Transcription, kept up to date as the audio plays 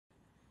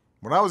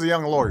When I was a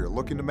young lawyer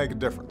looking to make a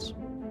difference,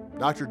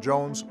 Dr.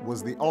 Jones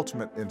was the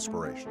ultimate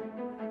inspiration.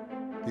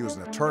 He was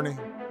an attorney,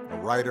 a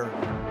writer,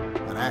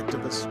 an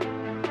activist.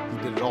 He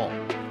did it all.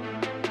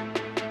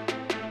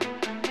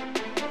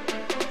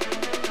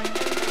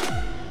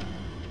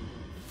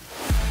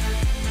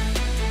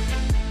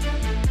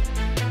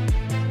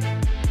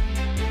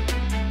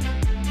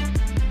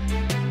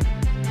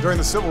 During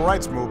the Civil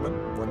Rights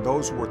Movement, when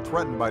those who were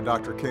threatened by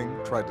Dr. King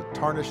tried to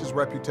tarnish his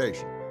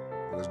reputation,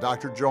 it was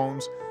Dr.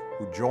 Jones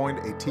who joined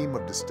a team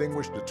of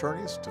distinguished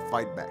attorneys to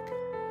fight back.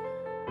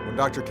 When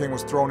Dr. King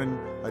was thrown in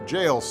a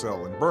jail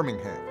cell in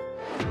Birmingham,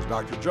 it was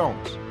Dr.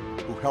 Jones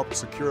who helped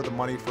secure the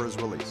money for his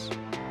release.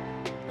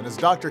 And as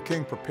Dr.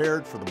 King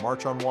prepared for the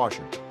March on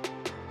Washington,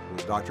 it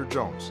was Dr.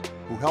 Jones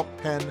who helped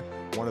pen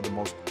one of the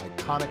most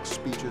iconic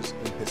speeches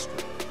in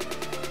history.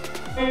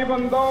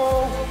 Even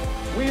though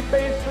we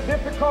face the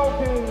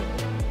difficulties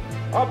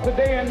of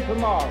today and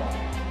tomorrow,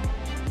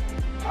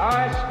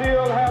 I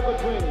still have a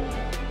dream.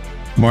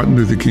 Martin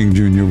Luther King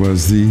Jr.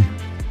 was the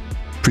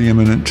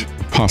preeminent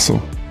apostle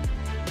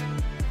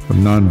of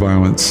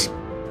nonviolence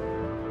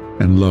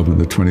and love in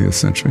the 20th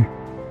century.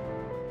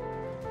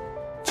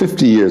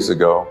 50 years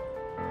ago,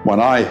 when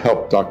I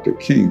helped Dr.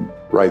 King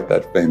write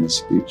that famous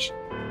speech,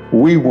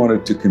 we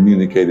wanted to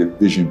communicate a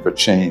vision for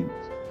change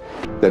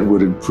that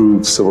would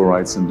improve civil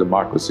rights and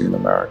democracy in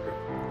America.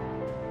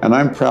 And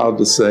I'm proud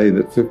to say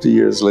that 50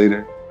 years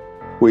later,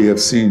 we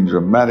have seen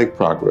dramatic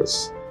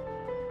progress,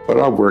 but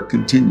our work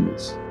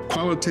continues.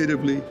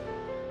 Qualitatively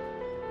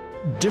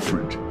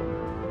different,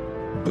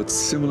 but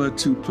similar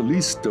to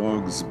police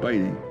dogs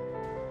biting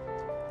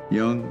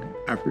young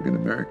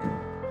African-American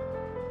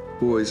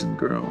boys and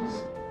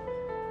girls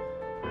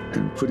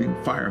and putting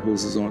fire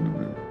hoses on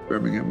them in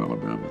Birmingham,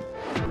 Alabama.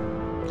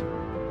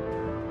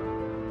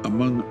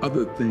 Among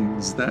other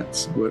things,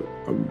 that's what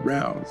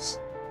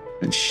aroused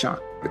and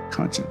shocked the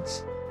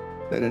conscience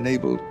that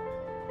enabled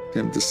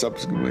him to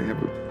subsequently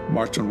have a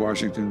March on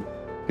Washington,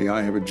 the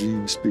I Have a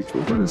Dream speech.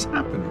 But what is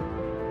happening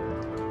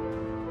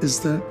is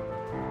that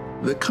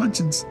the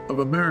conscience of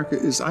America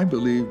is, I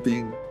believe,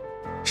 being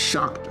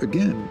shocked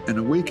again and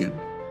awakened,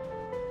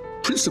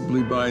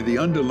 principally by the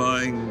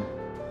underlying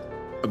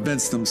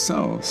events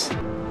themselves,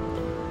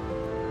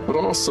 but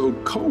also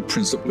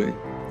co-principally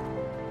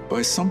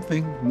by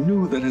something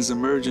new that has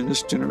emerged in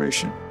this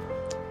generation.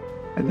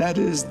 And that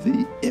is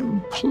the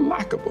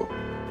implacable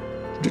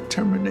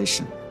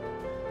determination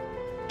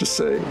to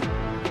say,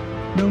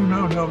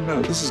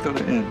 no, this is going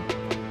to end.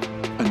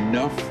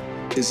 Enough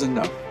is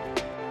enough.